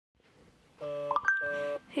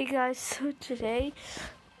Hey guys, so today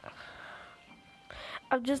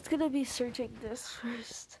I'm just gonna be searching this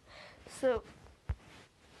first. So,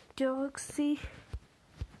 Galaxy,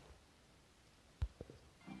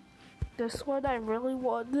 this one, I really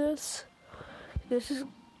want this.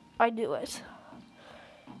 I knew it.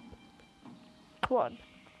 Come on.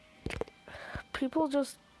 People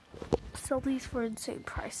just sell these for insane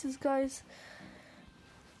prices, guys.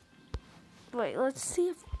 Wait, let's see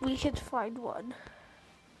if we can find one.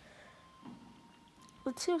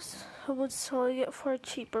 Let's see if someone's selling it for a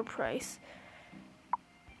cheaper price.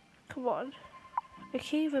 Come on. I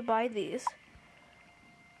can't even buy these.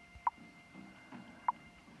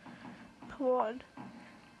 Come on.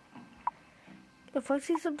 If I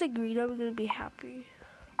see something green, I'm gonna be happy.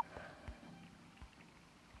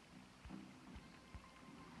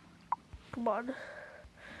 Come on.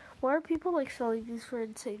 Why are people like selling these for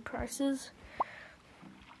insane prices?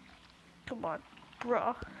 Come on,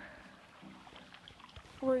 bruh.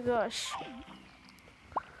 Oh my gosh.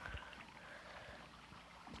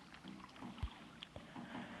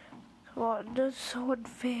 Come on, that's so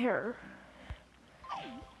unfair.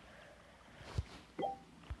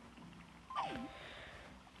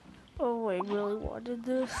 Oh, I really wanted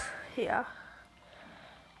this. Yeah.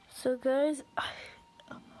 So guys,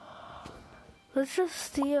 let's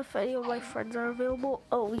just see if any of my friends are available.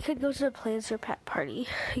 Oh, we could go to the Plans Your Pet party,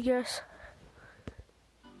 I guess.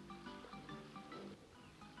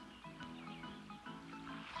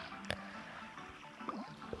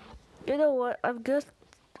 You know what?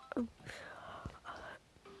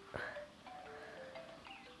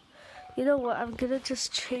 You know what? I'm gonna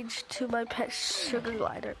just change to my pet sugar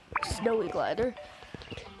glider, snowy glider,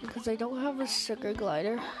 because I don't have a sugar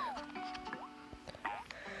glider.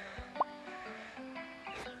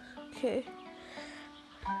 Okay.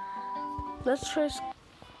 Let's first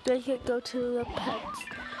make it go to the pet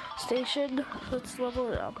station. Let's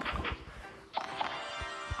level it up.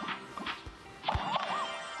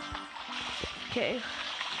 Okay.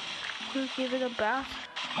 We'll give it a bath.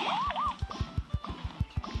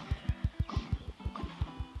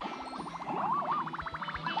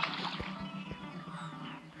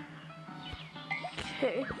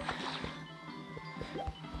 Okay.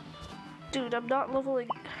 Dude, I'm not leveling.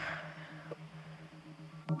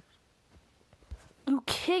 You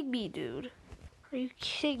kidding me, dude? Are you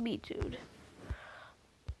kidding me, dude?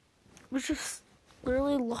 We just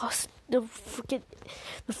literally lost the freaking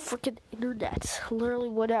internet. Literally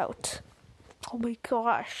went out. Oh my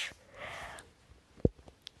gosh.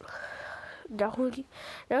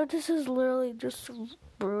 Now this is literally just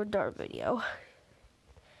ruined our video.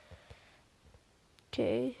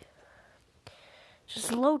 Okay.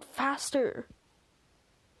 Just load faster.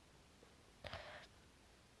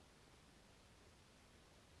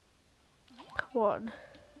 Come on.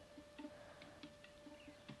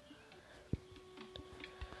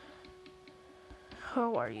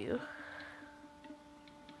 How are you?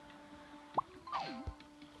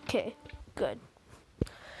 Okay, good.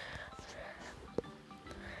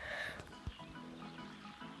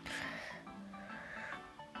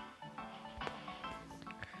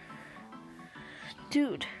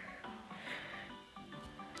 Dude.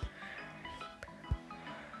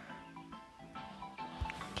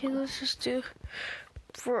 Okay, let's just do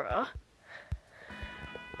bruh.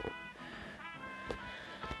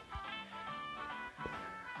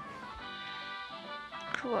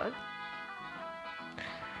 Come on.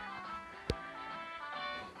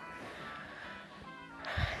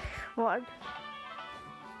 Come on.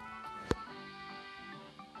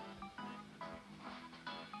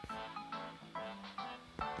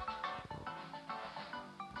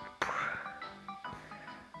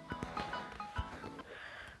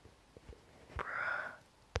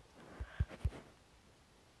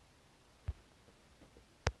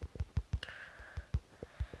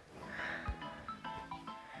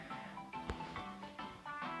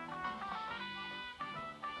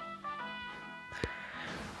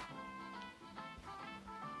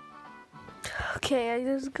 Okay, I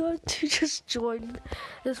just going to just join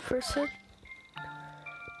this person.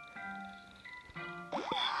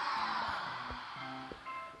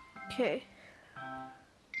 Okay.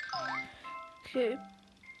 Okay.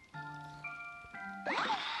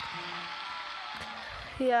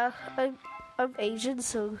 Yeah, I'm Asian,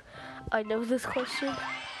 so I know this question.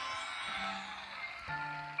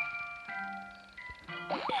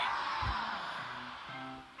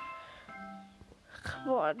 Come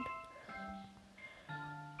on.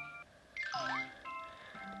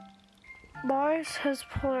 Mars has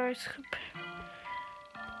polarized.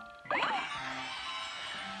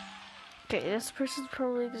 Okay, this person's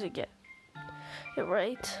probably gonna get it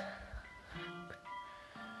right.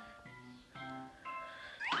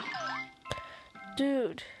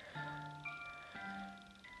 Dude.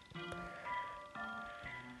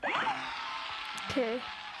 Okay.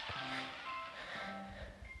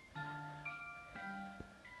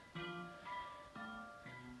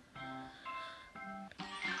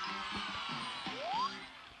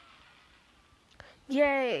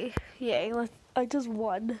 Yay! Yay! I just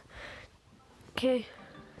won. Okay.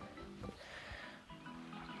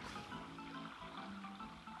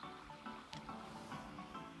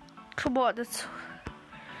 Come on, it's.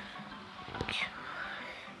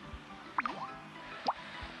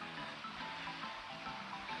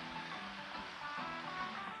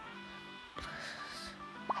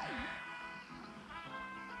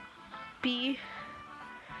 B.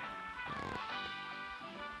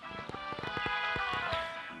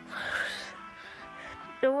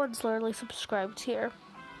 No one's literally subscribed here.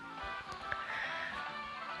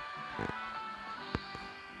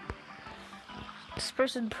 This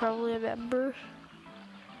person probably a member.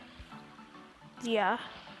 Yeah.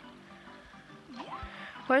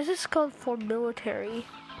 Why is this called for military?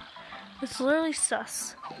 It's literally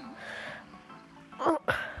sus. Oh.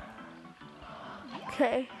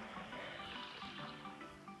 Okay.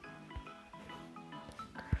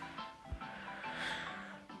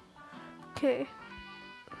 Okay.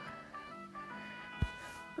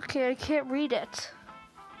 Okay, I can't read it.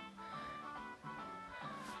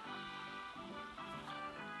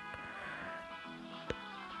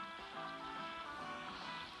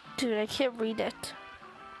 Dude, I can't read it.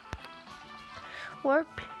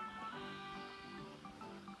 Warp.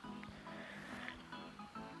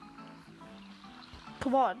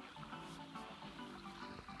 Come on.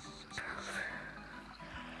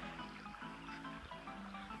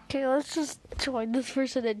 Okay, let's just join this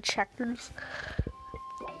person in checkers.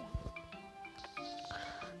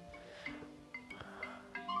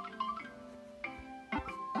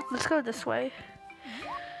 Let's go this way.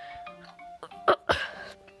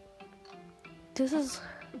 This is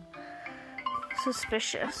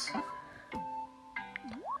suspicious.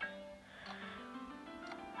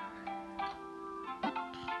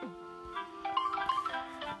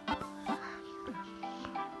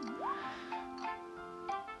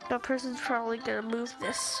 That person's probably gonna move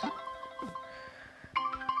this.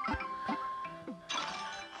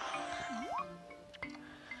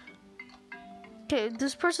 Okay,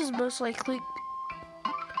 this person's most likely.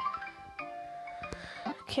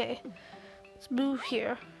 Okay, let's move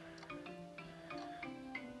here.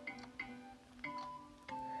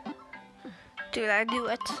 Dude, I knew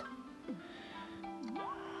it.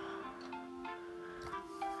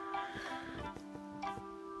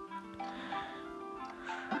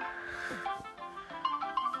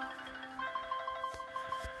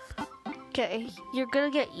 Okay, you're gonna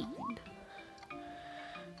get eaten.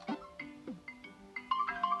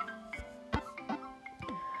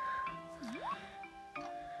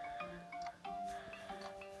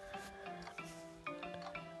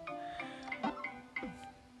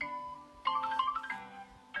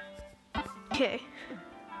 Okay.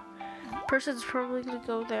 Person's probably gonna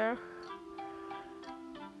go there.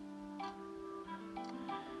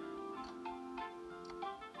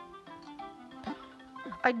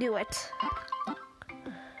 I knew it.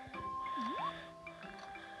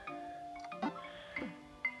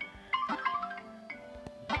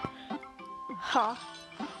 Huh.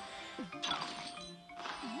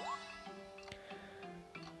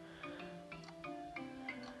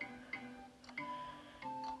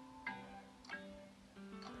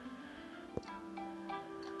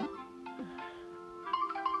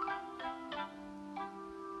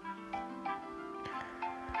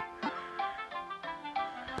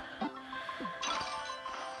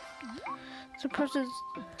 The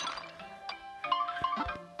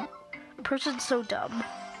person's so dumb.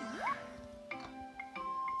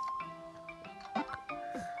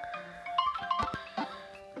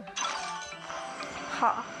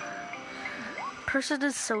 Ha. Person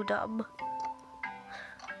is so dumb.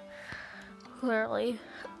 Literally.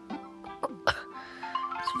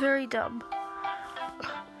 It's very dumb.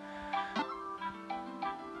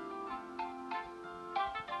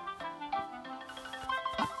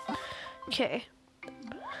 Okay.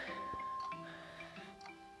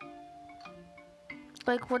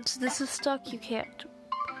 Like, once this is stuck, you can't.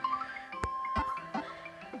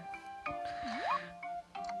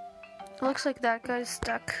 Looks like that guy's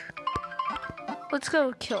stuck. Let's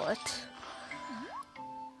go kill it.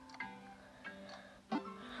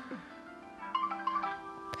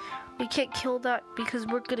 We can't kill that because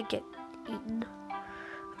we're gonna get eaten.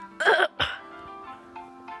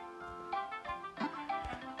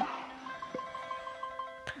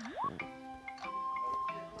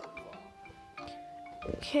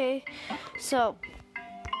 Okay, so,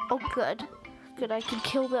 oh good. Good, I can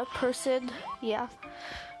kill that person. Yeah.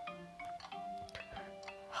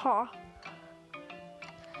 Huh.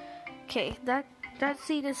 Okay, that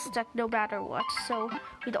seed is stuck no matter what, so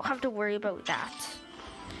we don't have to worry about that.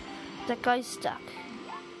 That guy's stuck.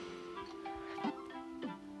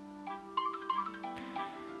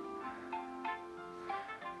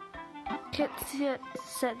 Can't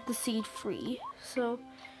set the seed free, so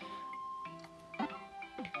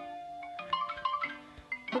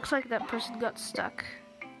looks like that person got stuck.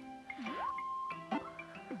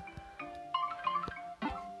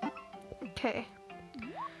 Okay.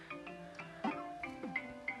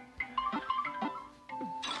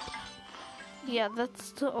 Yeah,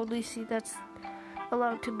 that's the only seed that's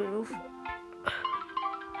allowed to move.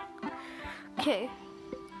 Okay.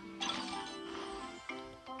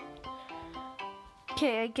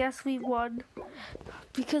 Okay, I guess we won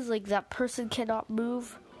because like that person cannot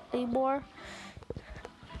move anymore.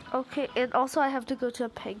 Okay, and also I have to go to a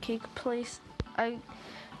pancake place.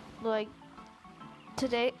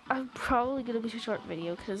 Today I'm probably gonna be a short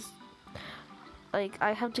video because like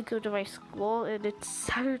I have to go to my school and it's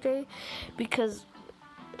Saturday because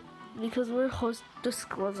the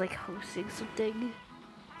school is like hosting something.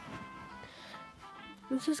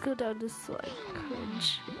 Let's just go down this like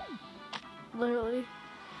cringe. Literally.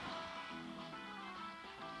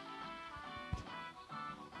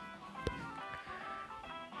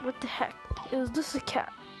 What the heck? Is this a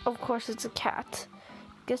cat? Of course it's a cat.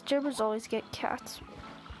 Guess Germans always get cats.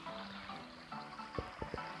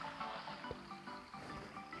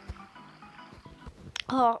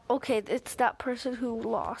 Oh, okay, it's that person who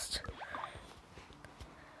lost.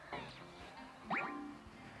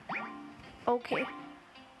 Okay.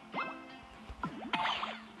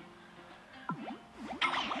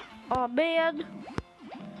 Oh man.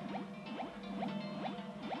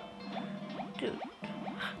 Dude.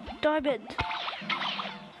 Diamond.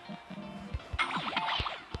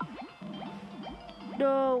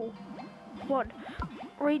 No. One.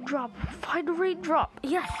 Raindrop. Find a raindrop.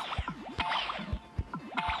 Yes.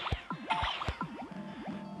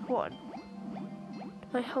 One.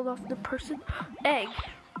 I held off the person. Egg.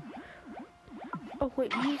 Oh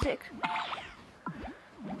wait, music.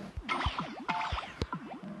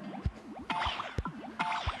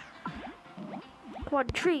 One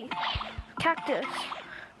tree. Cactus.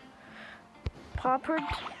 Popper.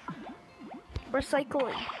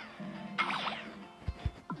 Recycling.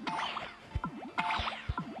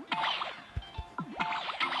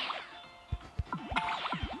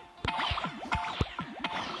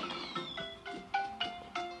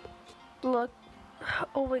 Look.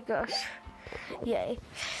 Oh my gosh. Yay.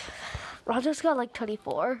 I just got like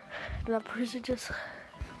 24. And that person just...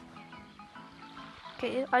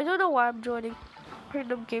 Okay, I don't know why I'm joining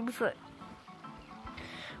random games, but...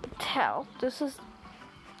 Hell, this looks...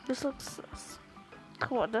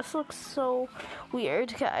 Come on, this looks so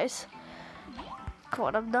weird, guys. Come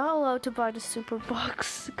on, I'm not allowed to buy the super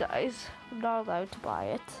box, guys. I'm not allowed to buy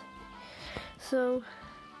it. So...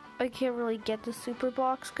 I can't really get the super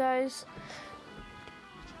box, guys.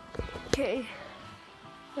 Okay.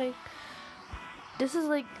 Like, this is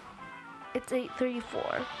like, it's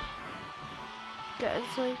 8:34. Guys,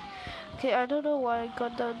 like, okay, I don't know why I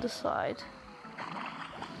got down the side.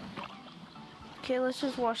 Okay, let's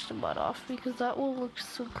just wash the mud off because that will look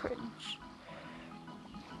so cringe.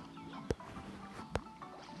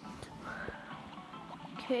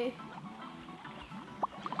 Okay.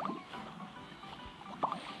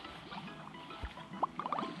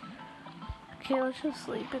 Okay, let's just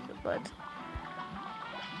sleep in the mud.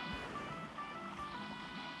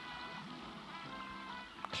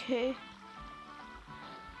 Okay.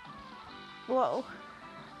 Whoa.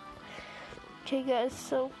 Okay, guys,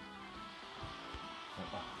 so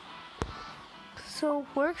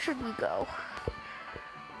where should we go?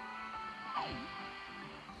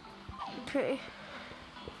 Okay.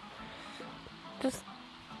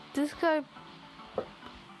 This guy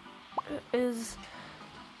is...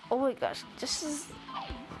 Oh my gosh, this is...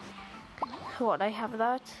 What, I have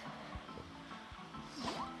that?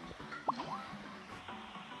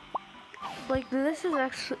 Like, this is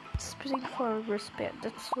actually spinning for a wristband.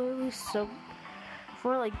 That's literally so...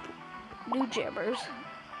 For, like, new jammers.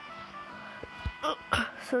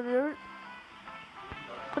 So there...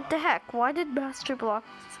 What the heck? Why did Master Blocks...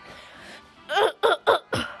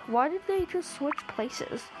 Why did they just switch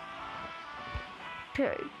places?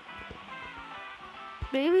 Okay.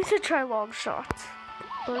 Maybe we should try long shots.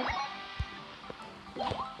 Like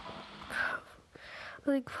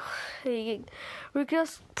we're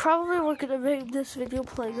gonna make this video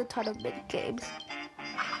playing a ton of mini games.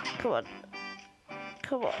 Come on.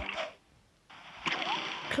 Come on.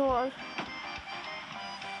 Come on.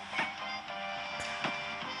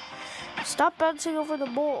 Stop bouncing over the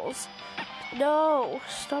moles. No.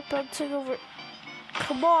 Stop bouncing over...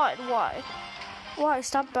 Come on. Why? Why?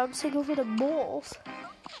 Stop bouncing over the moles.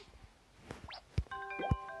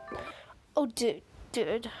 Oh, dude.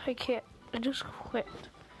 I can't. I just quit.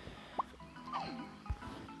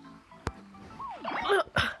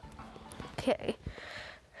 Okay.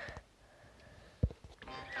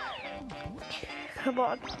 Come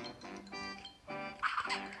on.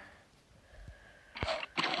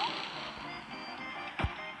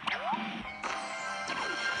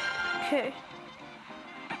 Okay.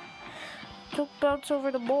 Don't bounce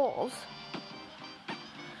over the moles.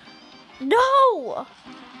 No!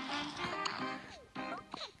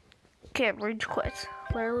 Can't rage quit.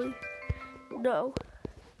 Literally. No.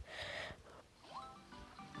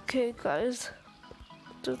 Okay, guys.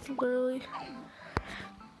 Just literally.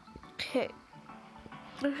 Okay.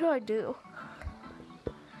 What should I do?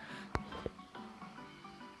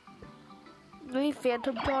 Maybe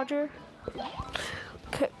Phantom Dodger?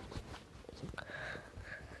 Okay.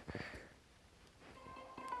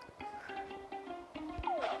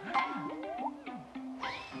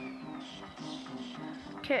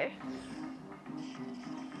 Okay.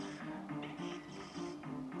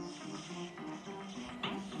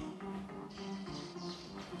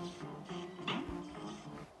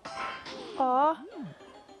 Aw.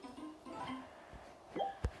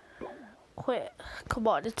 Quit. Come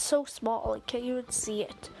on, it's so small, I can't even see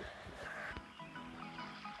it.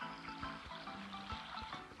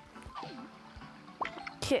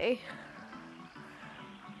 Okay.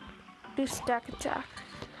 Do stack attack.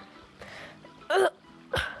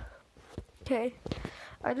 Okay.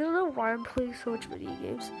 I don't know why I'm playing so much mini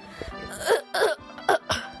games.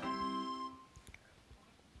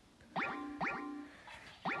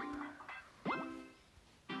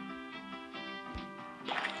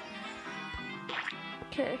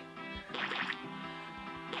 Okay.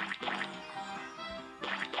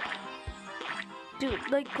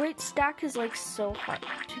 Dude, like great stack is like so hard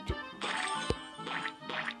to do.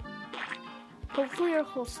 Hopefully our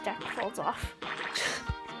whole stack falls off.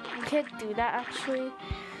 You can't do that actually.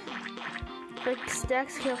 Like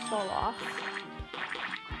stacks can't fall off.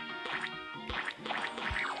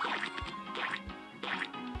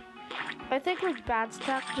 I think like bad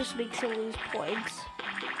stack just makes you lose points.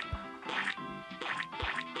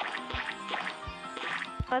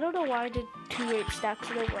 I don't know why I did 2 rape stacks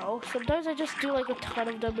in a row. Sometimes I just do like a ton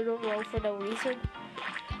of them in a row for no reason.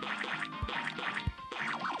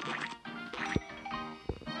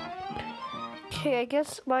 Okay, I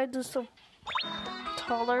guess mine is some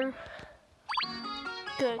taller.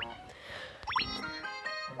 Good.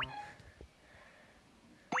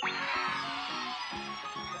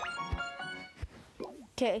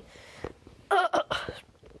 Okay.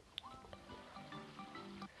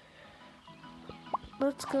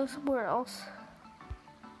 Let's go somewhere else.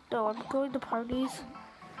 No, I'm going to parties.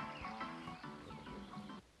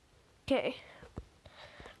 Okay.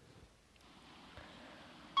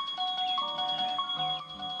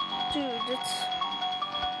 Dude, it's...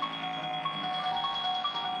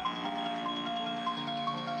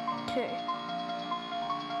 Okay.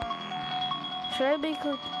 Should I make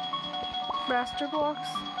like master blocks?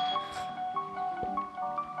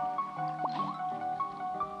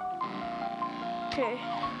 Okay.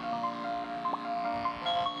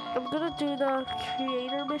 I'm gonna do the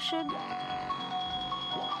creator mission.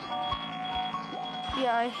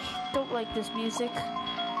 Yeah, I don't like this music.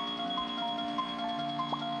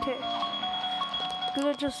 Okay. I'm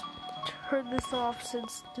gonna just turn this off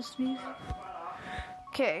since this music.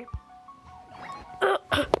 Okay.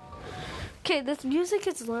 Okay, this music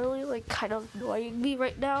is literally like kind of annoying me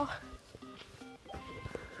right now.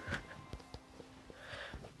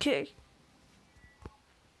 Okay.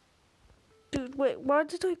 Dude, wait, why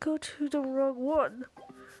did I go to the wrong one?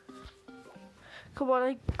 Come on,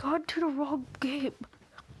 I got to the wrong game.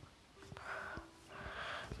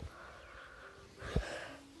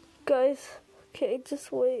 Guys, okay,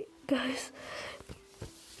 just wait, guys.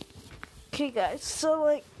 Okay, guys, so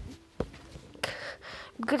like,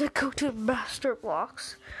 I'm gonna go to master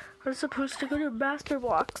blocks. I'm supposed to go to master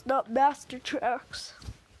blocks, not master tracks.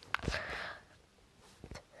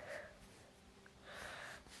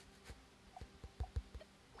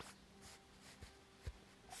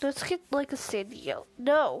 Let's get like a sandy yellow.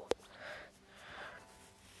 No.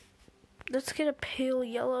 Let's get a pale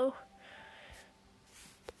yellow.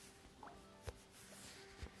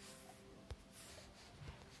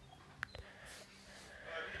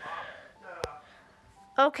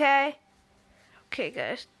 Okay. Okay,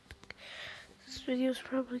 guys. This video is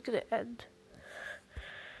probably gonna end.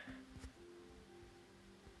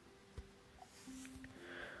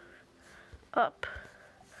 Up.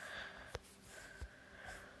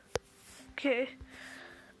 Okay.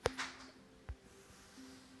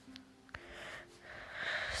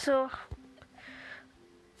 So,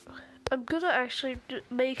 I'm gonna actually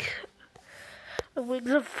make a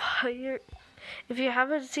Wings of Fire. If you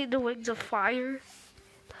haven't seen the Wings of Fire,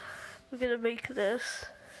 I'm gonna make this.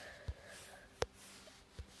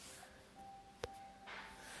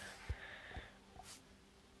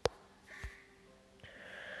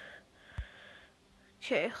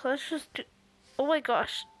 Okay, let's just do. Oh my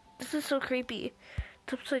gosh, this is so creepy.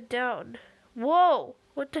 It's upside down. Whoa!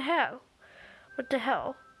 What the hell? What the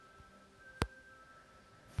hell?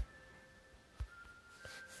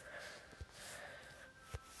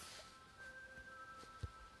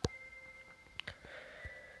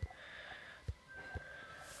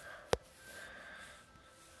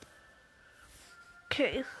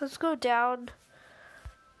 Okay, let's go down.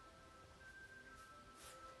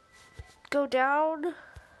 Go down.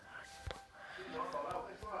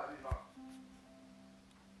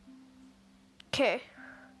 Okay.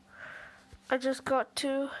 I just got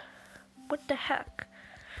to. What the heck?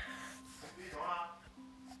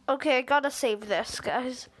 Okay, I gotta save this,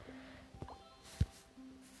 guys.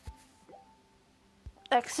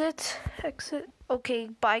 Exit. Exit. Okay,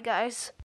 bye, guys.